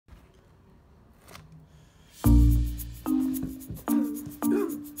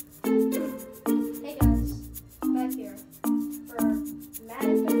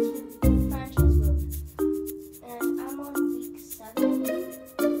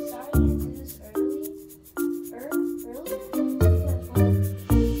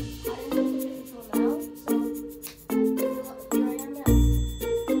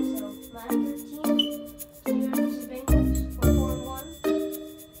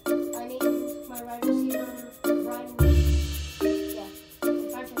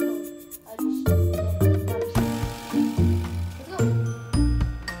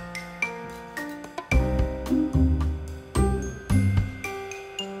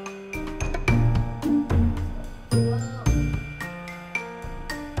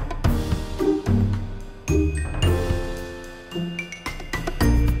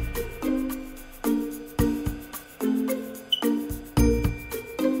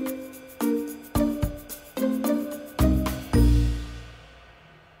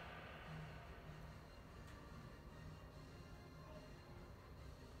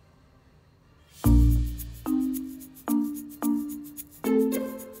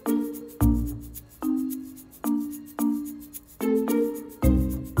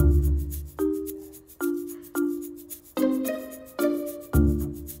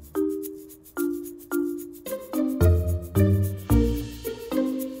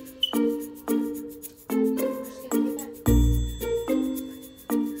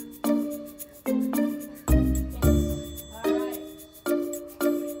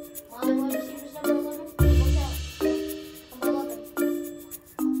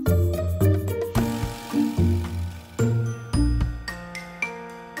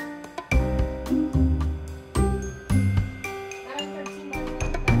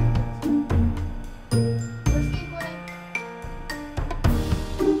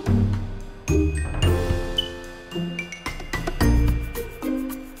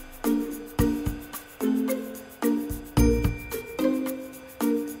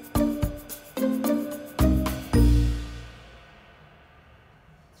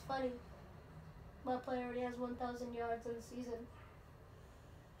funny. My player already has 1,000 yards in the season.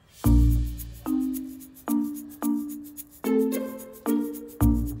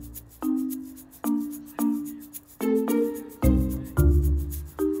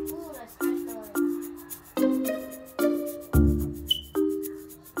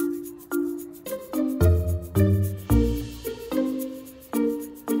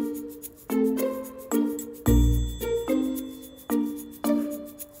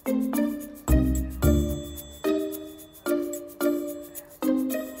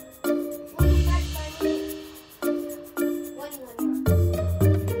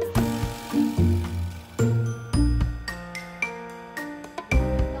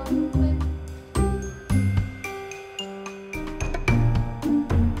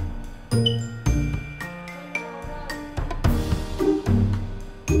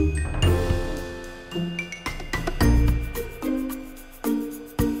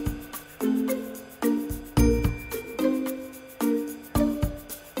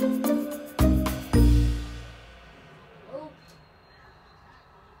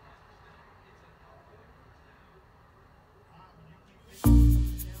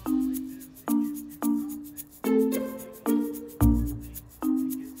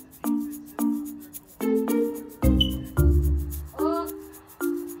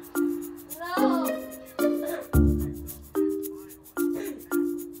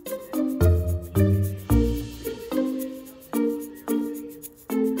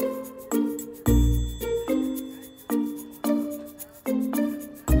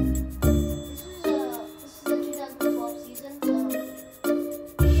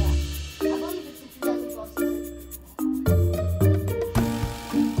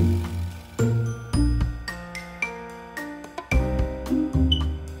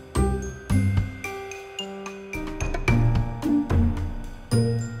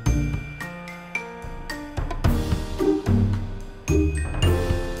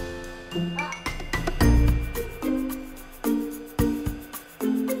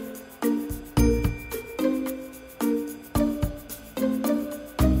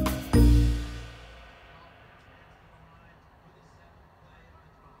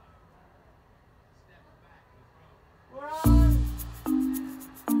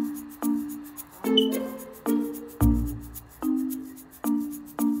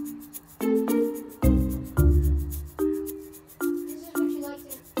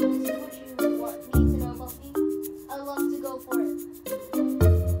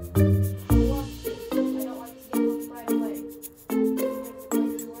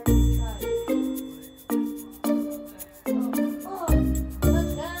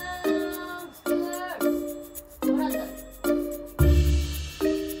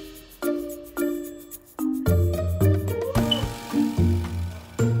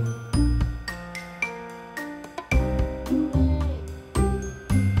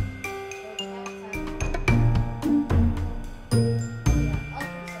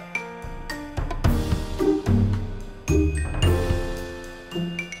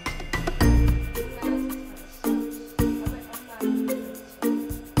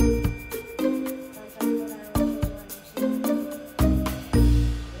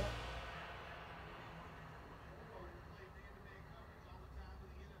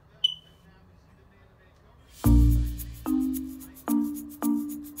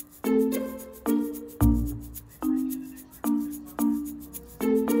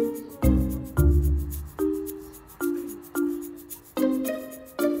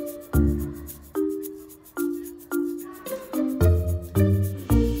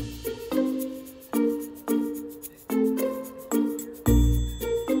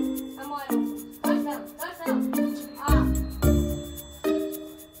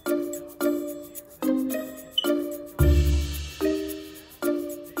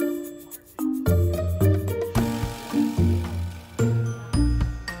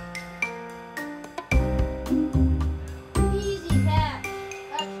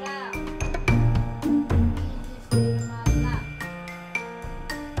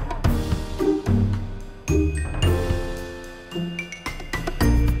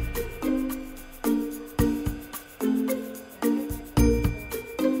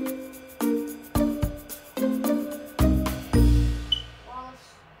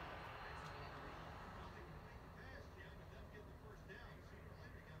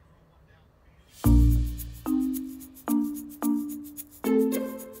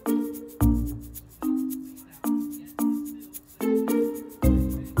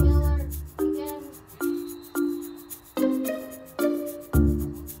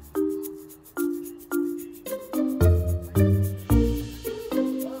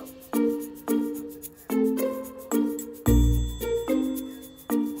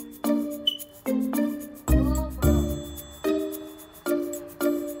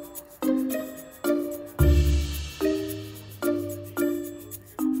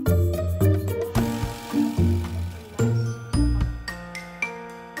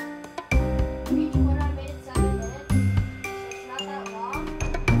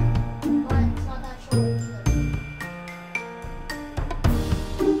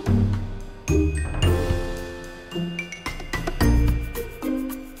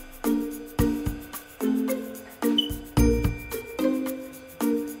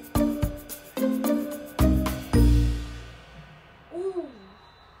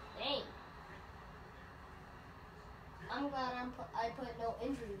 I'm glad I put no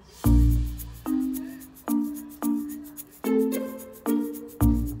injuries.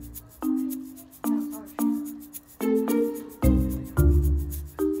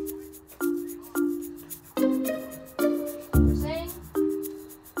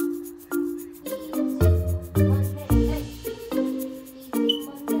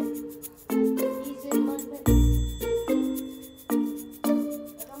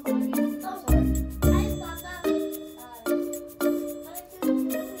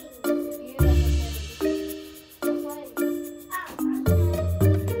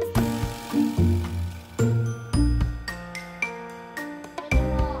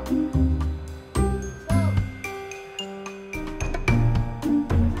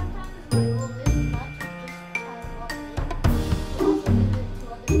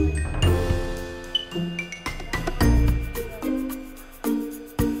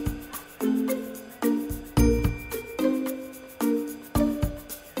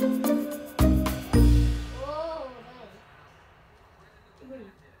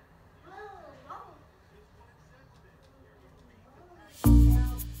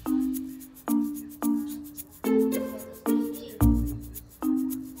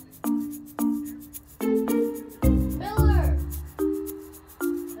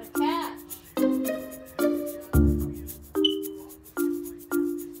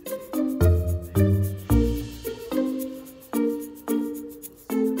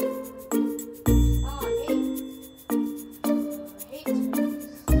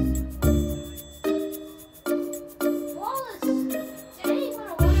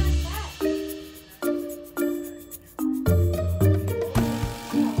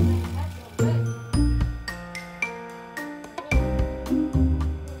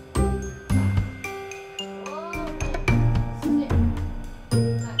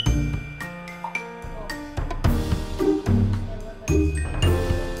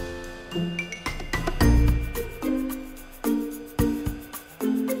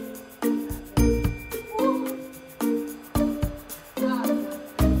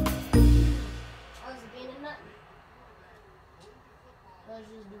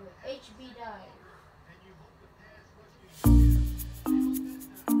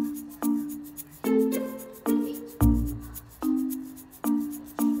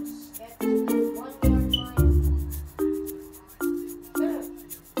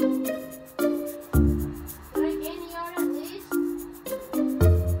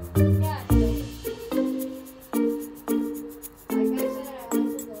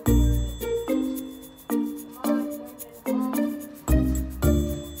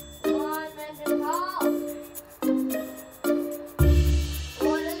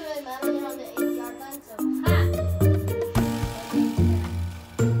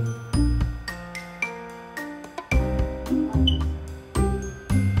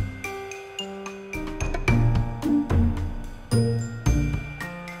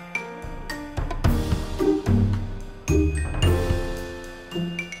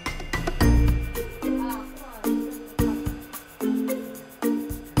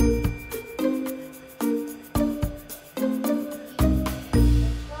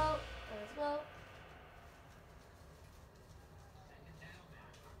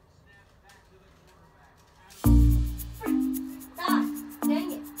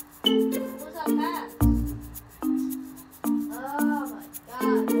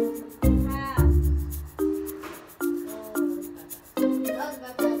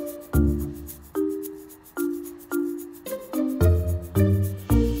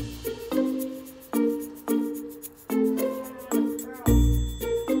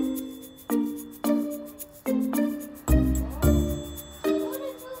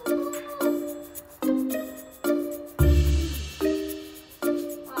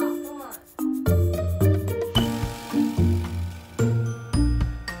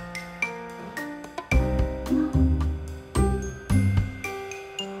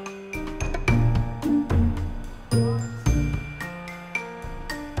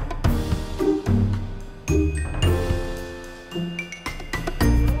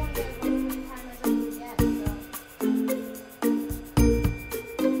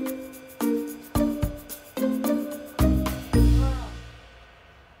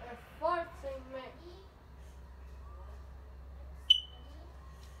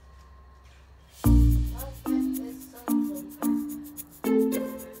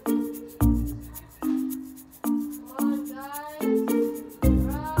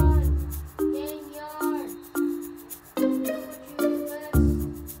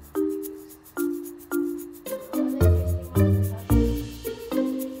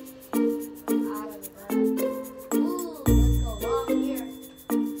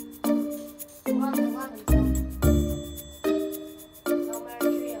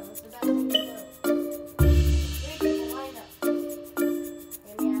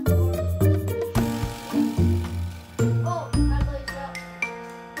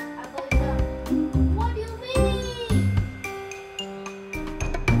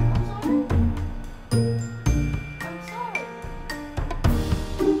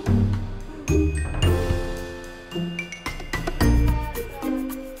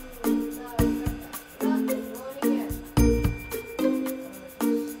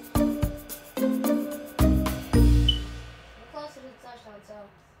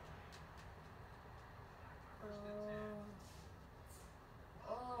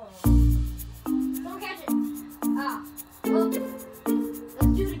 Oh. Don't catch it. Ah. Well,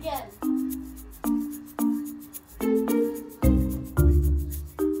 let's do it again.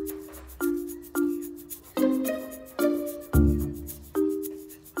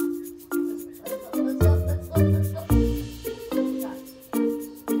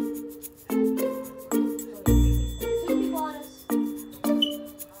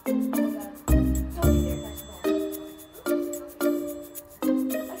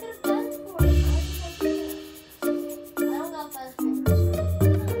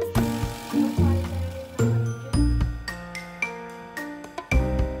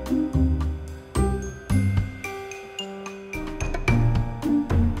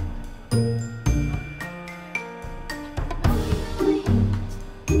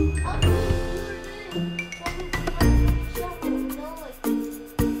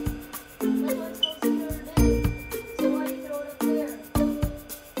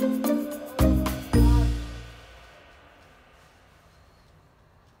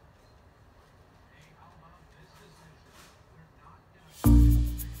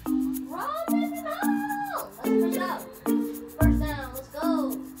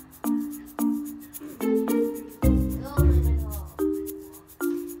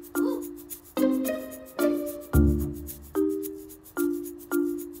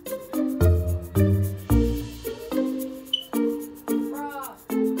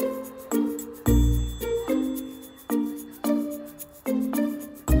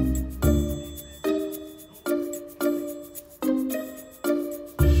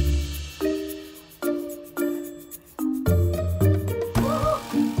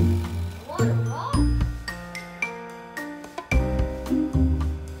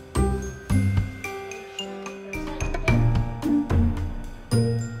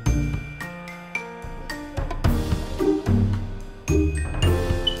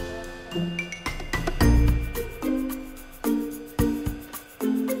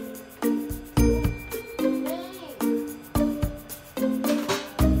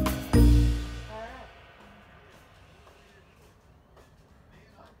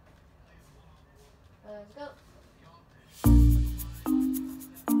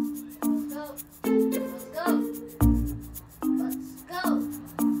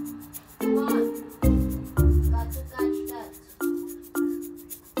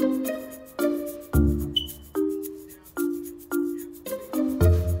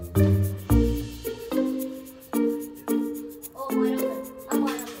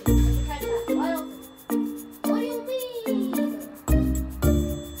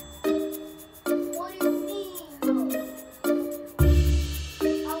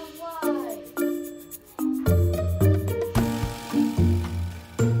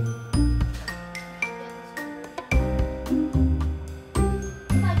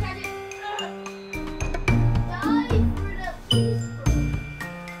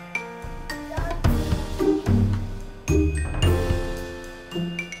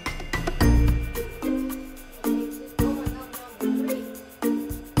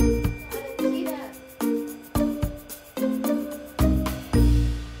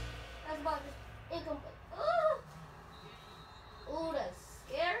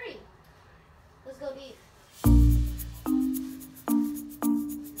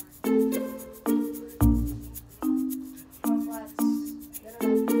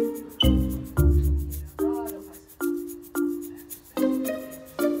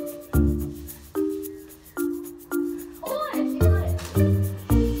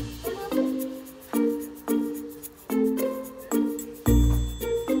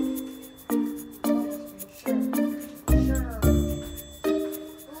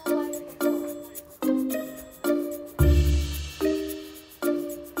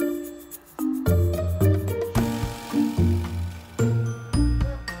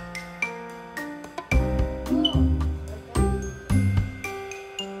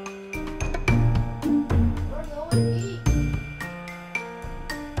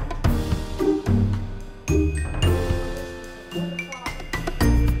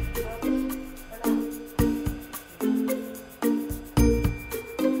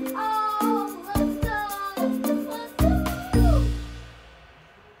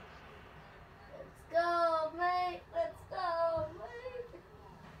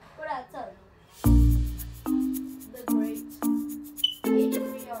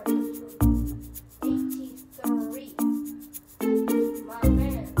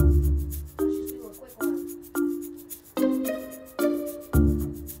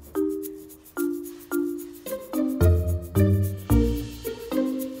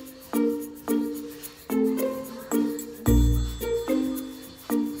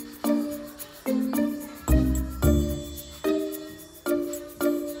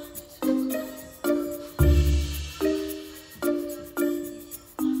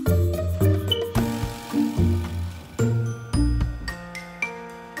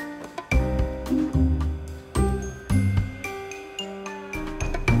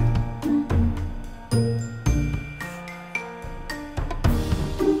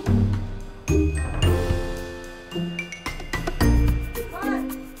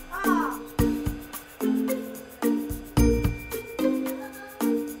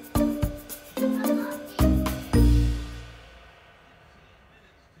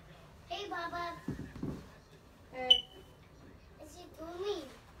 Baba. Alright. Is it to me?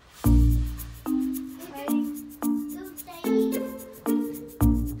 Ready? You say it.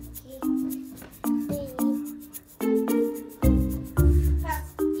 Pass.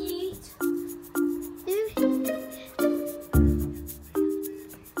 Eat.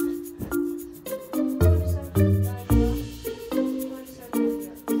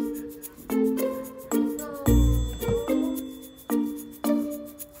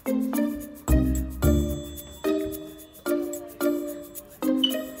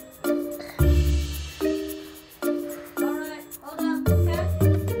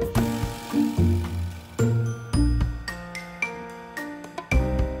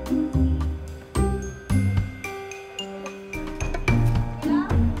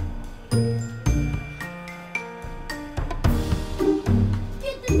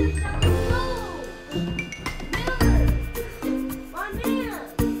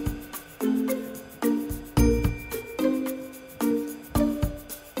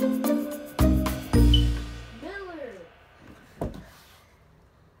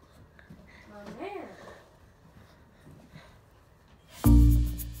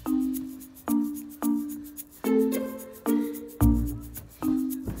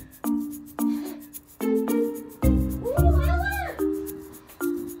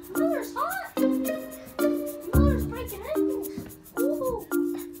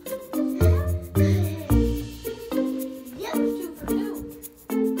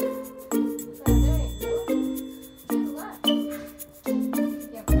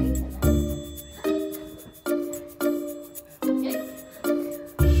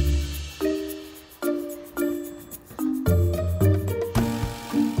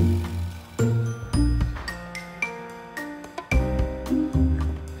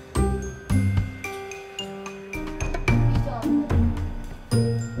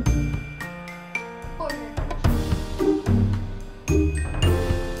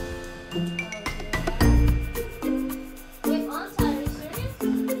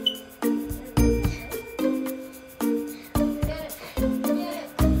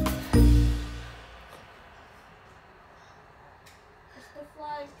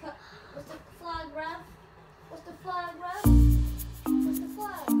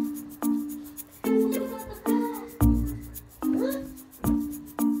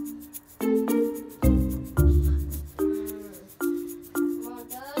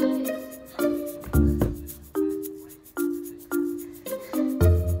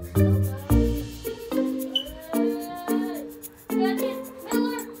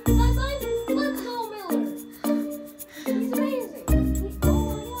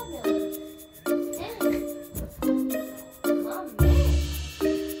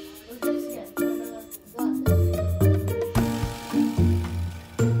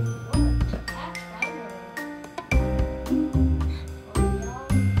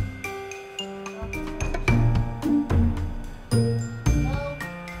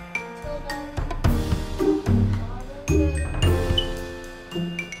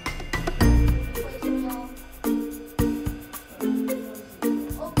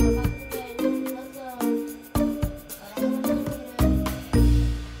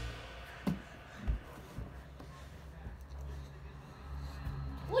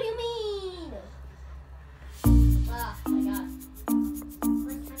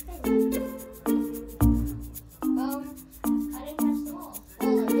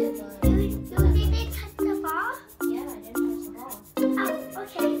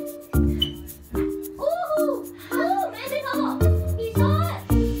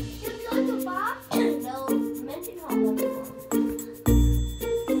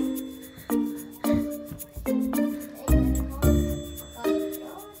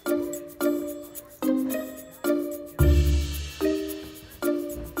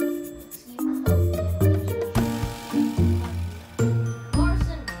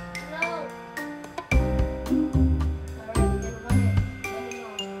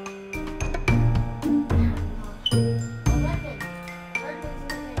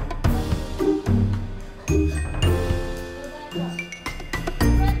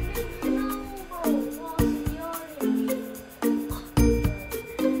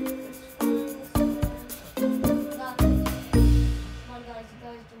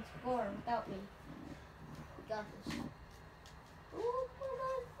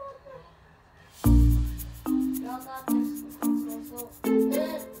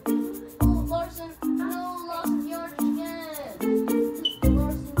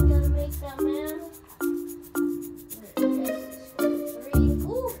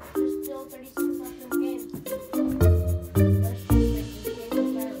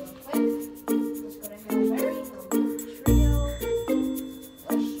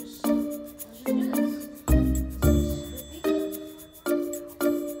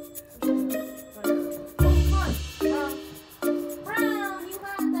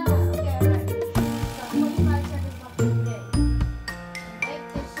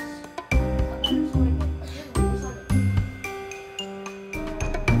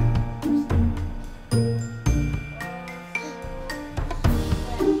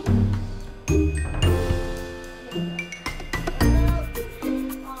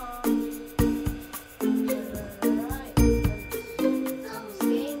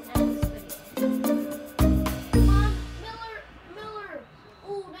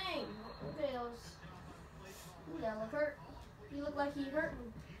 look hurt. You look like he hurt me.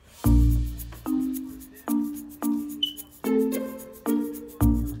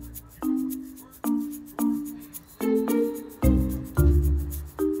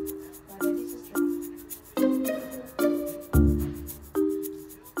 My baby sister.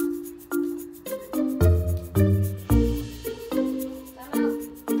 Time out.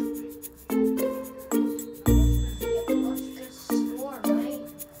 Let's just score, right?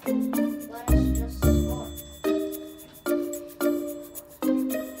 Let us just score.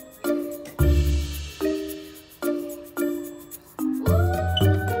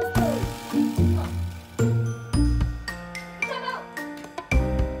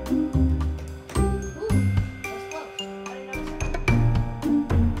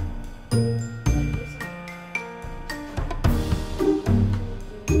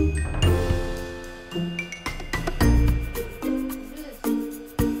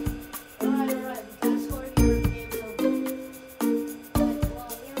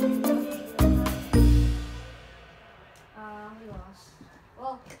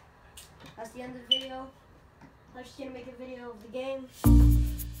 Well, that's the end of the video. I'm just gonna make a video of the game.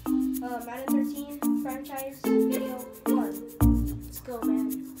 Madden 13 franchise video 1. Let's go, man.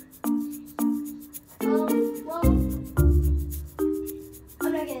 Well,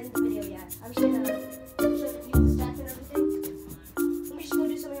 I'm not getting the video yet. I'm just gonna show you the stats and everything. Let me just go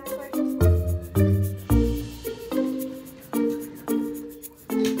do something real quick.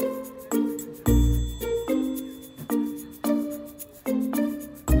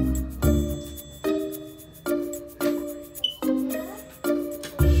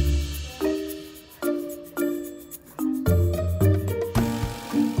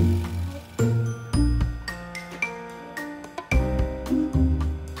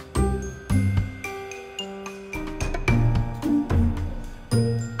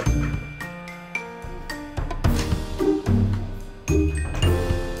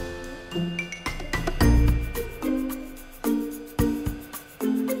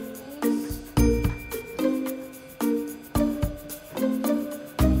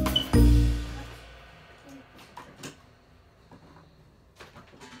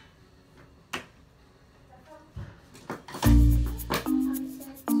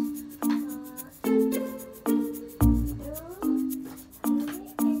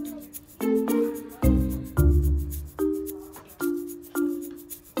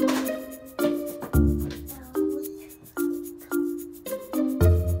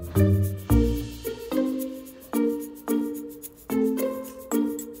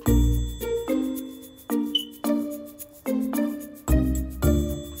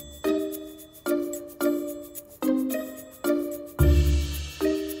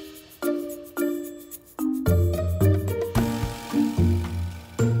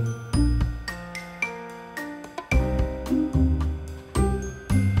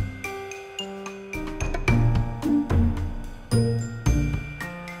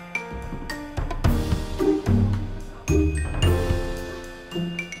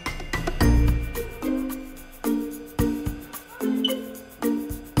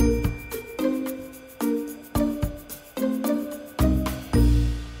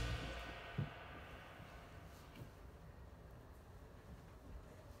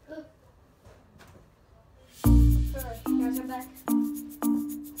 Guys, I'm back.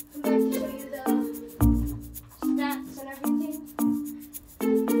 I'm back to show you the stats and everything.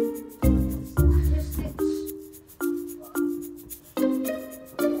 Statistics.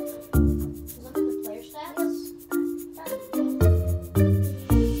 Look at the player stats.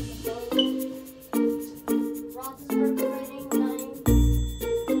 Roethlisberger rating 92.2.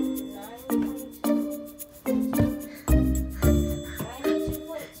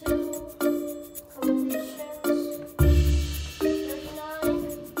 Completions.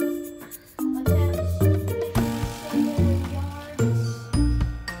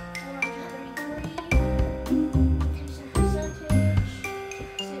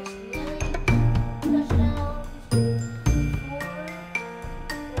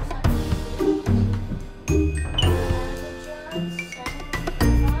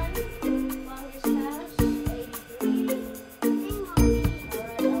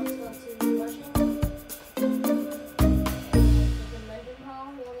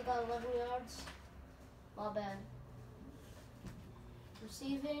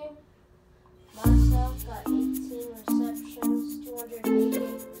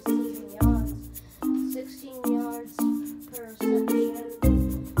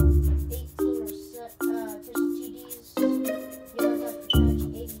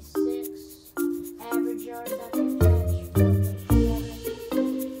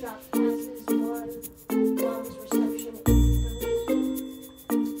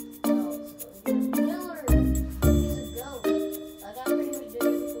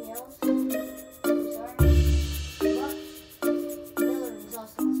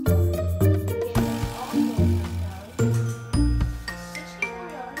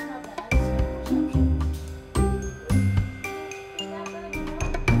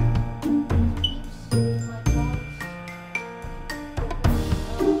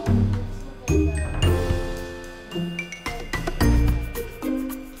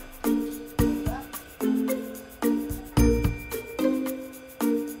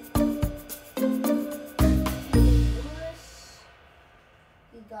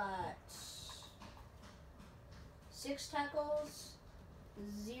 got 6 tackles,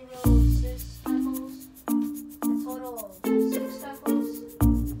 0 assist tackles, a total of 6 tackles,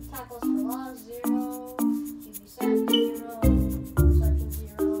 tackles for loss 0, QB sack 0, reception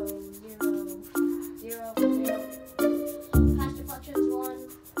 0, 0, 0, 0, pass deflections 1,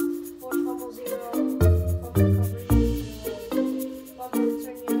 forced fumble 0, fumble recovery 0, fumble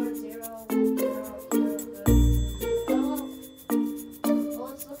return yards 0, 0, 0, 0. Well,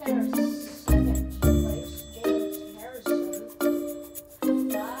 let's look at our second place, James Harrison.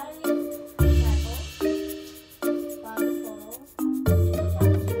 5 tackles, 5 total, 2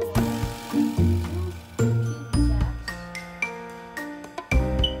 tackles for loss, 2 QB sacks,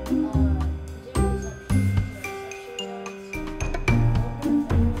 0 receptions, 0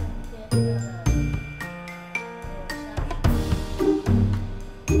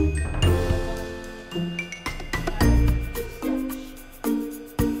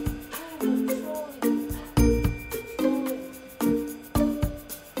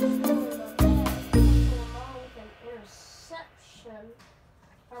 interception.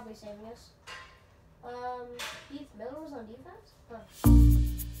 Probably saving us. Heath Miller was on defense? Huh.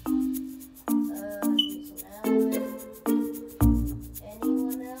 Jason Allen.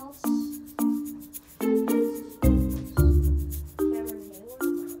 Anyone else? Cameron Hayward,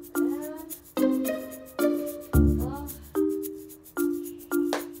 not bad.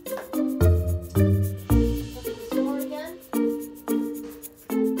 Look at the score again.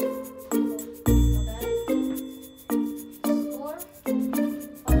 Not bad. Score.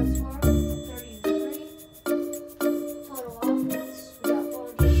 Final score, 33. Total offense, we got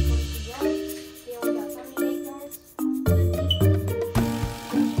 442 yards. They only got 78 yards. 50 rushing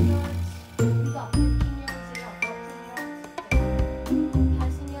yards. We got 15 yards. They got 14 yards.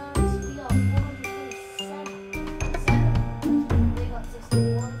 Passing yards, we got 427. They got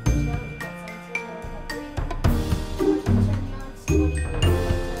 61. First downs, we got 17. They only got 3. Return yards, 20. They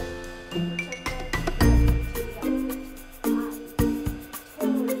got 10. Return yards, we got 55.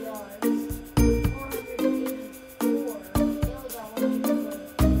 Total yards, 484. They only got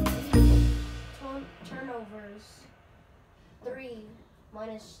 1 turnovers, 3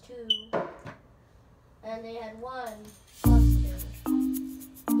 minus 2, and they had 1 plus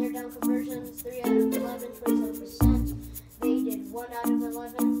 2. Their down conversions, 3 out of 11, 27%. They did 1 out of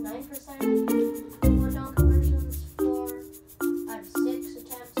 11, 9%. 1 down conversions, 4 out of 6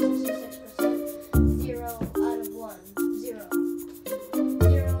 attempts, 66%. 0 out of 1, 0.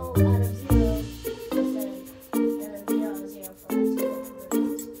 0 out of 0, and then 0 out of 0 for 2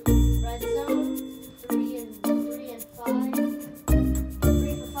 conversions. Red zone, 3 and 5.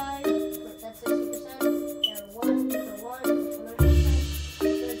 3 for 5, that's 60%. They're 1 for 1, that's 100%.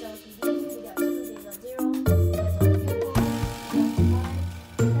 Red zone TD, we got 2, they got 0. Red zone field goal, we got 5.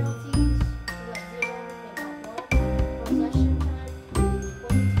 Penalties, we got 0, they got 1. Possession time,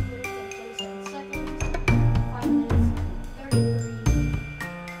 22 minutes and 27 seconds. 5 minutes and 33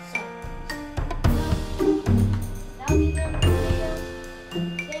 seconds. Well, that'll be the end of the video.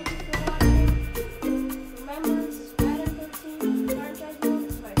 Thank you for watching. Remember, this is Madden 13 franchise mode.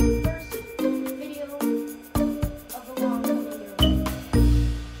 This is my first video of the long coming year.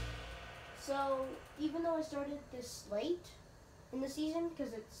 So, even though I started this late in the season,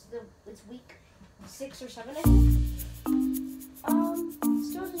 because it's week 6 or 7, I think,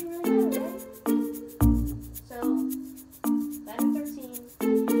 still doesn't really matter, right?